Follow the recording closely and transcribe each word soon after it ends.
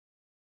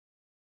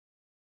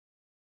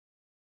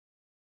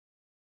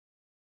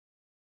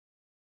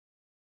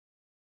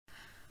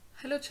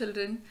Hello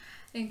children,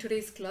 in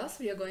today's class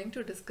we are going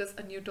to discuss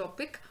a new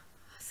topic.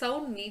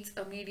 Sound needs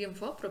a medium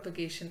for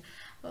propagation.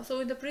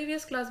 So in the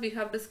previous class we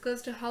have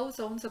discussed how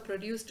sounds are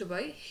produced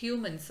by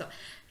humans,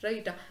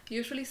 right?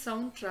 Usually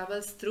sound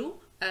travels through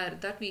air,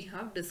 that we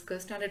have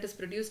discussed, and it is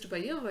produced by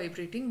a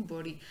vibrating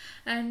body,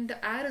 and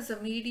air is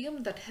a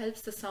medium that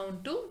helps the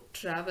sound to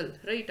travel,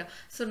 right?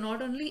 So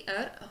not only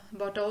air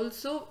but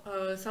also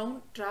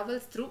sound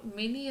travels through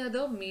many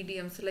other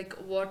mediums like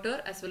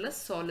water as well as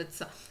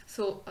solids.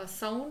 So a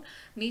sound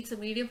needs a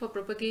medium for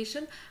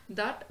propagation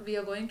that we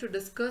are going to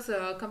discuss,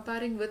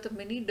 comparing with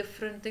many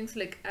different things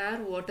like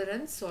air, water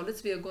and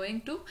solids. We are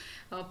going to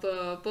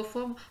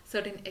perform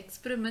certain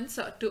experiments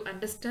to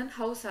understand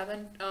how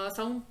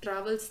sound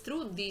travels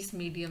through these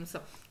mediums.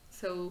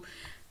 So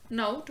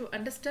now, to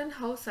understand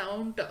how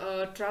sound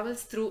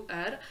travels through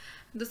air,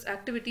 this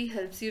activity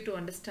helps you to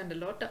understand a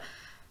lot.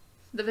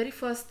 The very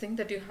first thing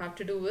that you have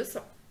to do is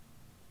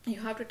you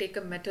have to take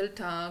a metal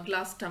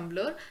glass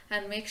tumbler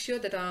and make sure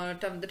that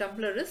the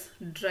tumbler is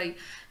dry,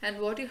 and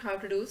what you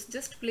have to do is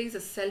just place a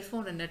cell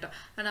phone in it,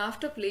 and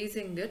after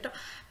placing it,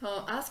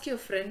 ask your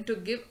friend to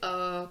give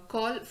a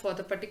call for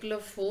the particular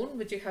phone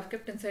which you have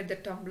kept inside the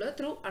tumbler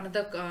through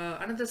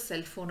another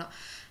cell phone,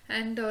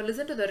 and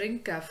listen to the ring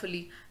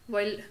carefully.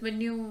 While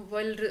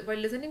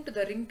listening to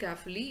the ring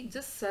carefully,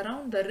 just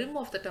surround the rim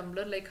of the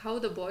tumbler like how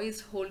the boy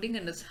is holding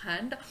in his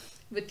hand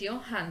with your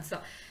hands.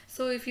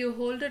 So if you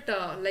hold it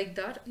like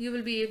that, you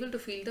will be able to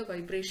feel the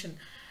vibration,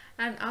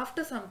 and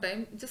after some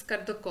time just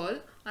cut the call,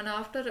 and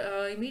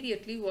after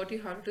immediately what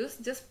you have to do is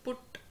just put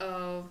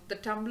the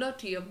tumbler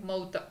to your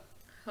mouth,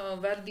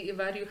 where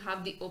you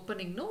have the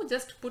opening. No,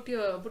 just put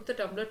the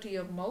tumbler to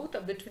your mouth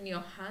between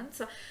your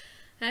hands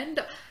and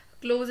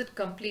close it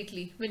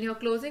completely. When you're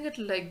closing it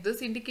like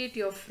this, indicate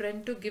your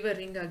friend to give a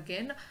ring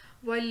again.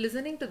 While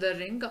listening to the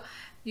ring,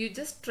 you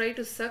just try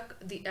to suck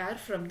the air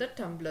from the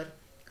tumbler.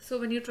 So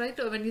when you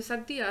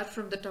suck the air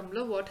from the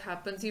tumbler, what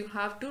happens? You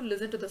have to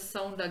listen to the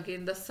sound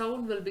again. The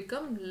sound will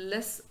become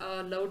less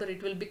louder.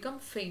 It will become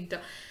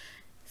fainter.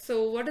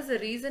 So what is the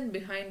reason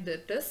behind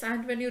this?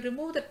 And when you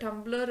remove the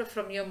tumbler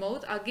from your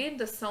mouth, again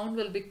the sound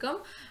will become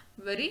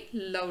very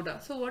louder.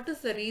 So what is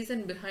the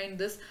reason behind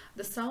this?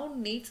 The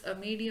sound needs a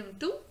medium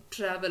to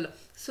travel.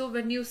 So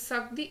when you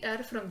suck the air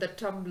from the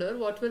tumbler,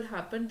 what will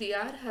happen? The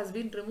air has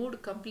been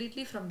removed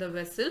completely from the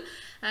vessel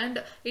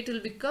and it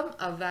will become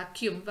a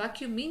vacuum.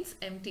 Vacuum means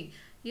empty.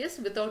 Yes,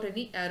 without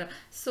any air.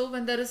 So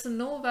when there is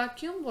no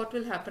vacuum, what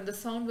will happen? The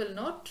sound will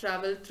not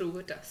travel through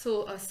it.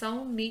 So a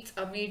sound needs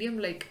a medium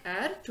like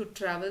air to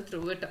travel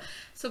through it.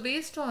 So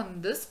based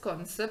on this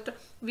concept,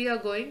 we are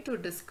going to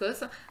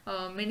discuss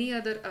many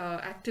other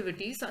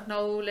activities.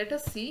 Now let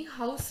us see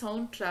how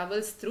sound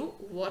travels through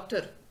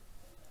water.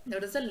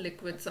 That is the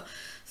liquids.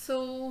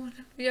 So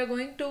we are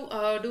going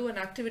to do an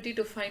activity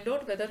to find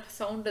out whether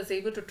sound is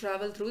able to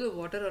travel through the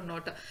water or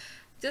not.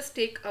 Just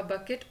take a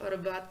bucket or a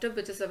bathtub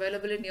which is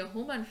available in your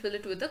home and fill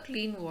it with the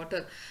clean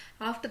water.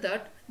 After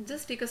that,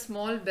 just take a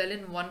small bell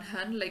in one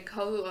hand like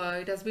how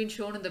it has been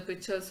shown in the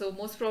picture. So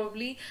most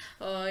probably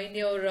in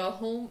your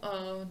home,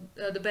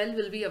 the bell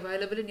will be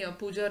available in your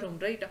puja room,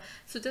 right?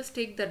 So just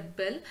take that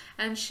bell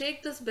and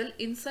shake this bell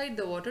inside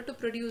the water to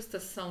produce the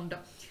sound.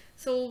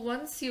 So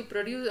once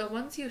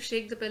you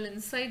shake the bell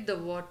inside the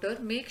water,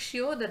 make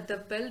sure that the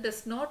bell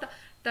does not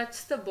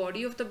touch the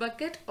body of the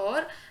bucket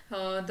or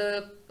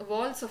the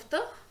walls of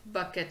the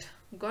bucket.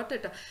 Got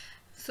it?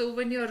 So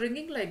when you're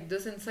ringing like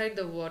this inside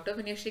the water,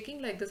 when you're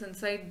shaking like this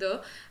inside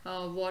the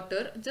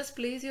water, just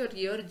place your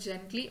ear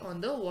gently on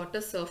the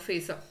water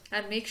surface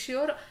and make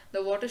sure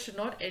the water should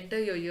not enter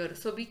your ear.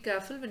 So be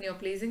careful when you're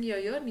placing your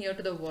ear near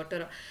to the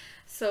water.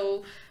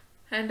 So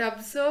and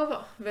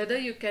observe whether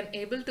you can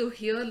able to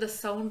hear the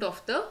sound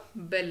of the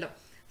bell.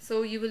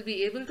 So you will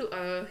be able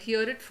to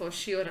hear it for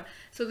sure.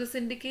 So this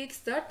indicates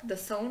that the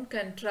sound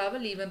can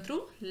travel even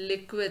through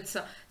liquids.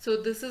 So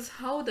this is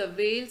how the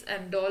whales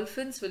and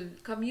dolphins will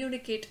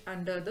communicate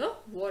under the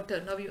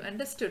water. Now you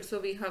understood. So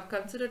we have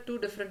considered two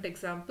different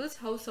examples,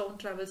 how sound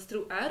travels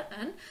through air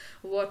and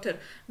water.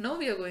 Now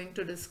we are going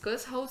to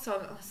discuss how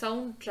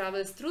sound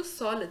travels through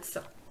solids.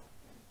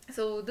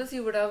 So this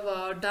you would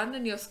have done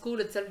in your school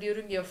itself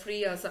during your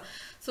free hours.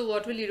 So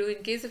what will you do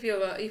in case if you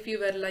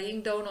were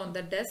lying down on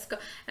the desk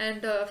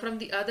and from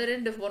the other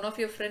end, if one of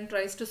your friend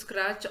tries to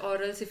scratch or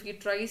else if he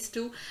tries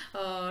to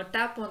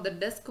tap on the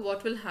desk,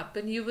 what will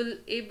happen? You will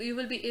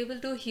be able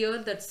to hear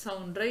that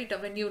sound,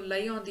 right, when you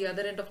lie on the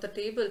other end of the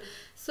table.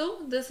 So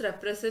this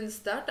represents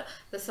that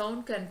the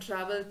sound can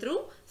travel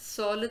through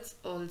solids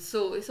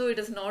also. So it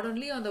is not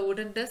only on the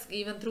wooden desk,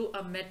 even through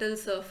a metal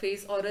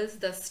surface or else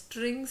the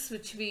strings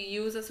which we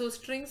use. So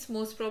strings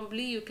most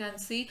probably you can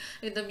see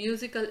in the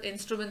musical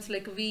instruments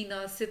like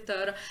veena,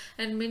 sitar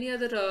and many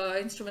other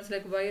instruments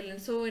like violin.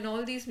 So in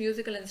all these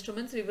musical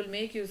instruments we will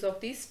make use of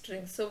these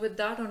strings. So with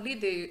that only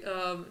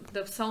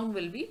the sound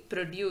will be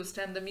produced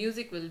and the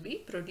music will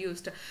be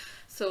produced.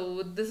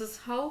 So this is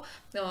how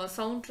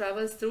sound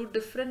travels through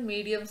different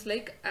mediums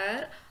like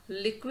air,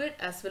 liquid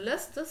as well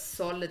as the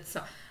solids.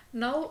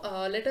 Now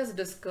let us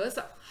discuss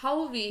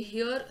how we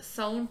hear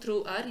sound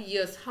through our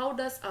ears. How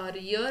does our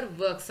ear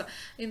works?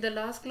 In the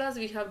last class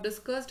we have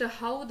discussed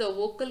how the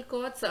vocal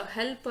cords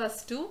help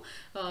us to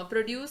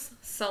produce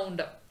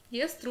sound.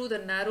 Yes, through the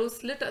narrow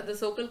slit, the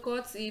vocal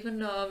cords,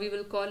 even we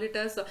will call it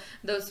as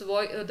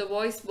the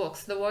voice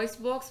box. The voice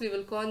box we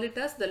will call it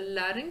as the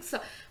larynx.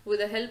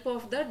 With the help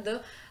of that,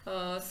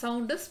 the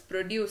sound is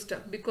produced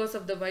because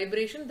of the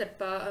vibration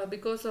that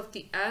because of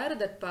the air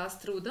that pass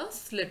through the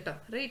slit,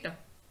 right?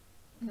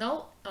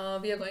 Now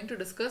we are going to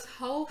discuss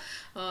how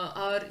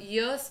our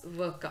ears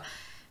work.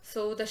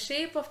 So the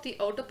shape of the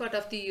outer part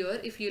of the ear,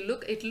 if you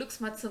look, it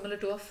looks much similar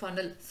to a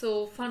funnel.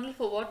 So funnel,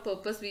 for what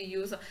purpose we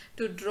use?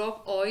 To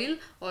drop oil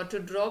or to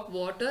drop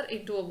water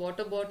into a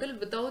water bottle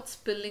without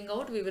spilling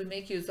out, we will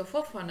make use of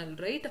a funnel,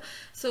 right?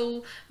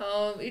 So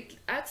it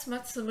acts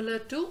much similar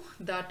to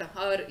that,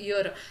 our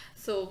ear.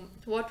 So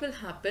what will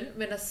happen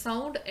when a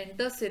sound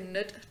enters in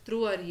it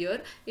through our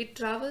ear? It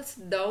travels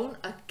down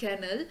a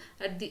canal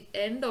at the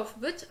end of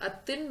which a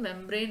thin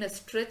membrane is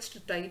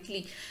stretched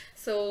tightly.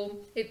 So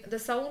the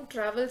sound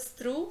travels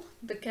through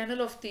the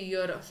canal of the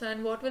ear. So,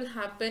 and what will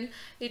happen?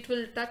 It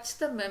will touch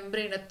the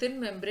membrane, a thin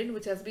membrane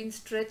which has been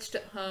stretched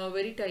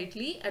very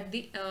tightly at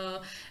the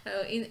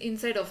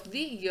inside of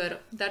the ear.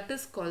 That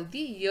is called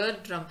the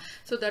eardrum.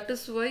 So that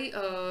is why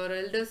our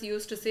elders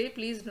used to say,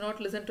 please do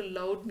not listen to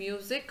loud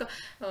music.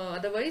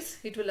 Otherwise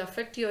it will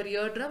affect your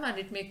eardrum and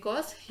it may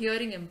cause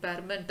hearing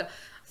impairment.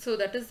 So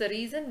that is the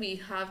reason we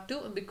have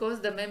to,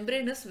 because the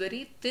membrane is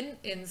very thin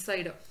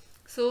inside.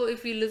 So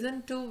if we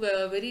listen to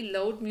very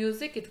loud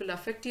music, it will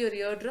affect your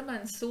eardrum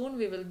and soon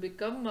we will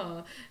become,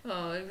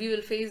 we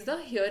will face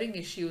the hearing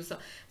issues.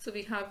 So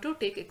we have to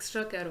take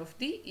extra care of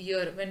the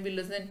ear when we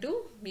listen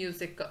to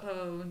music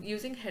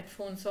using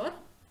headphones or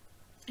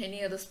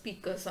any other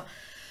speakers.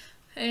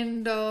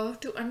 And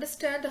to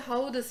understand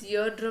how this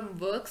eardrum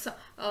works,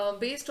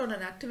 based on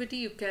an activity,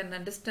 you can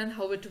understand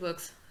how it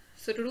works.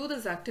 So to do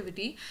this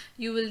activity,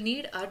 you will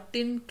need a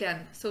tin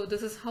can. So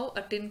this is how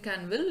a tin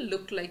can will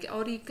look like,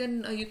 or you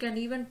can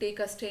even take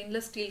a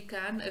stainless steel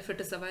can if it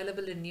is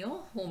available in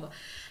your home.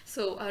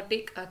 So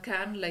take a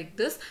can like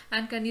this,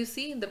 and can you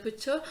see in the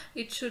picture,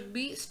 it should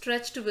be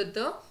stretched with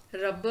the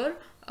rubber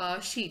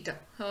sheet.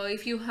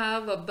 If you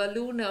have a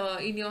balloon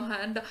in your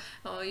hand,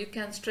 you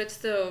can stretch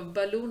the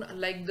balloon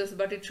like this,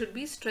 but it should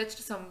be stretched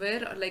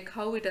somewhere like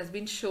how it has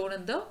been shown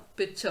in the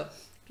picture.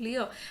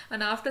 Clear?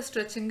 And after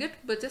stretching it,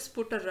 but just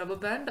put a rubber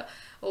band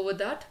over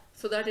that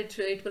so that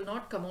it will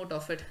not come out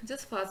of it.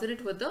 Just fasten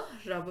it with the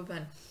rubber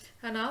band,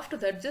 and after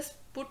that just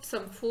put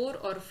some 4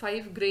 or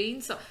 5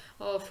 grains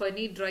of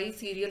any dry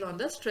cereal on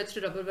the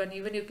stretched rubber band.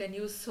 Even you can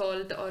use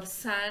salt or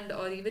sand,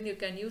 or even you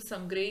can use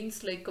some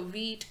grains like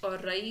wheat or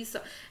rice,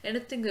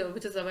 anything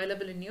which is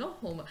available in your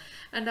home,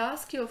 and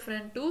ask your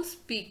friend to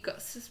speak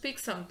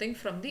something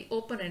from the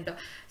open end.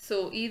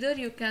 So either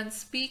you can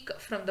speak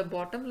from the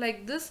bottom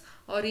like this,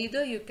 or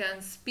either you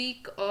can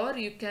speak, or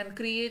you can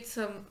create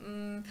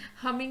some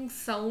humming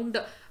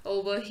sound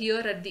over here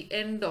at the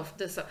end of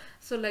this.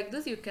 So like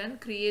this you can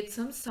create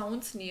some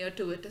sounds near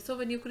to it. So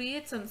when you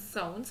create some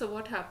sounds, so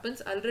what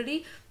happens,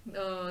 already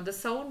the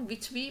sound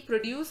which we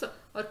produce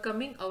are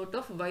coming out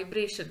of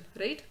vibration,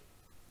 right?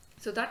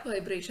 So that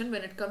vibration,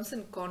 when it comes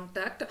in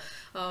contact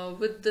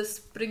with the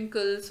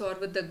sprinkles or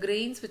with the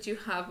grains which you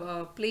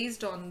have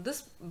placed on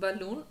this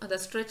balloon, the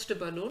stretched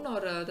balloon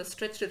or the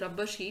stretched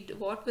rubber sheet,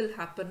 what will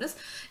happen is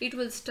it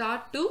will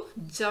start to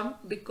jump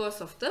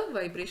because of the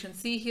vibration.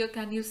 See here,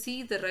 can you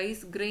see the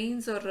rice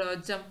grains are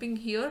jumping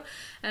here,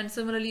 and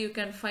similarly you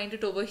can find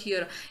it over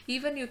here.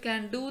 Even you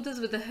can do this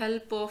with the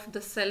help of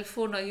the cell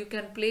phone, or you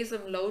can play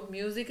some loud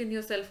music in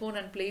your cell phone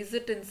and place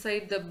it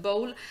inside the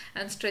bowl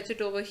and stretch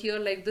it over here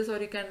like this, or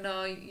you can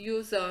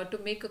use to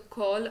make a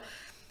call.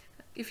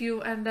 If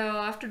you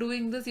after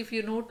doing this, if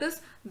you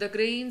notice the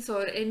grains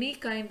or any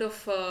kind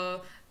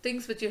of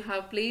things which you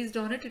have placed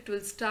on it, it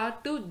will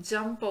start to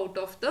jump out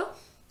of the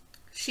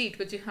sheet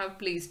which you have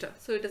placed.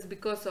 So it is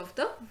because of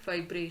the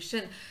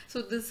vibration.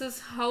 So this is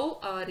how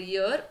our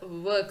ear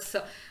works.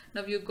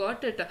 Now you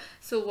got it.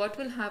 So what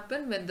will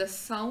happen when the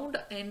sound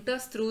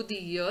enters through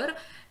the ear?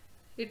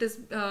 It is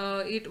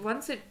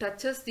once it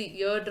touches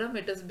the eardrum,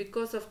 it is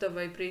because of the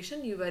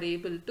vibration you are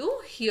able to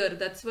hear.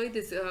 That's why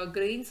these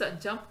grains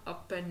jump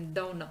up and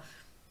down.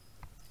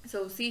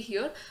 So see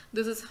here,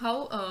 this is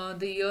how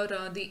the ear,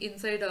 the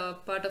inside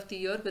part of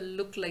the ear will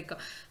look like.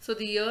 So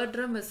the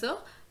eardrum is a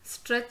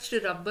stretched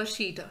rubber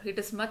sheet. It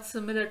is much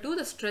similar to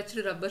the stretched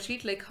rubber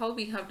sheet, like how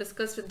we have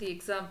discussed in the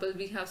example.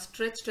 We have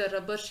stretched a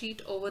rubber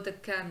sheet over the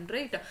can,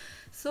 right?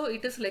 So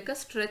it is like a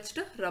stretched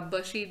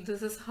rubber sheet.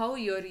 This is how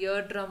your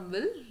eardrum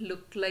will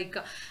look like,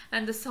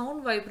 and the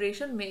sound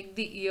vibration make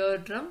the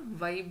eardrum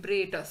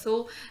vibrate.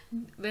 So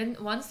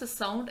once the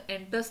sound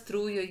enters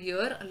through your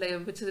ear,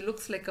 which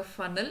looks like a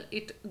funnel,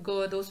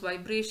 those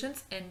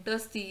vibrations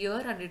enters the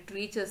ear and it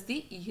reaches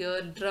the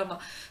eardrum.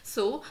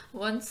 So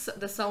once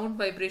the sound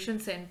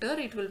vibrations enter enter,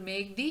 it will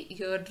make the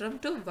eardrum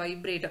to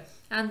vibrate.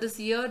 And this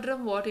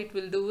eardrum, what it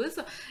will do is,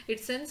 it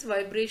sends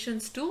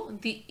vibrations to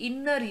the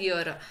inner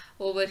ear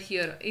over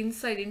here.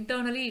 Inside,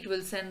 internally, it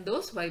will send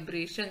those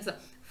vibrations.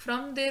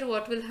 From there,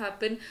 what will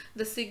happen?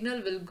 The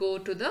signal will go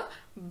to the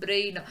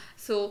brain.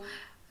 So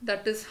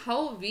that is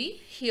how we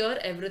hear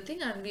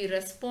everything and we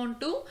respond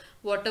to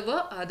whatever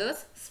others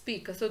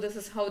speak. So this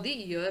is how the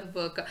ear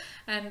work.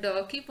 And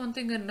keep one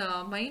thing in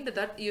mind,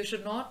 that you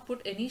should not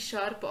put any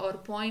sharp or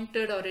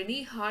pointed or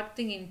any hard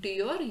thing into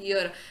your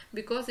ear,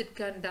 because it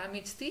can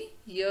damage the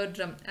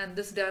eardrum, and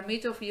this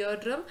damage of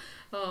eardrum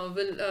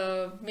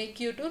will make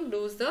you to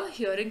lose the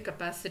hearing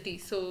capacity.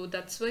 So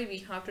that's why we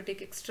have to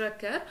take extra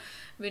care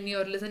when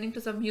you're listening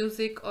to some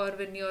music or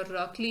when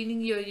you're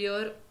cleaning your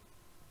ear.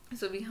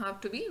 So we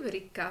have to be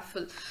very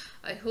careful.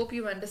 I hope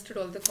you understood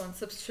all the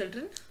concepts,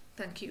 children.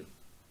 Thank you.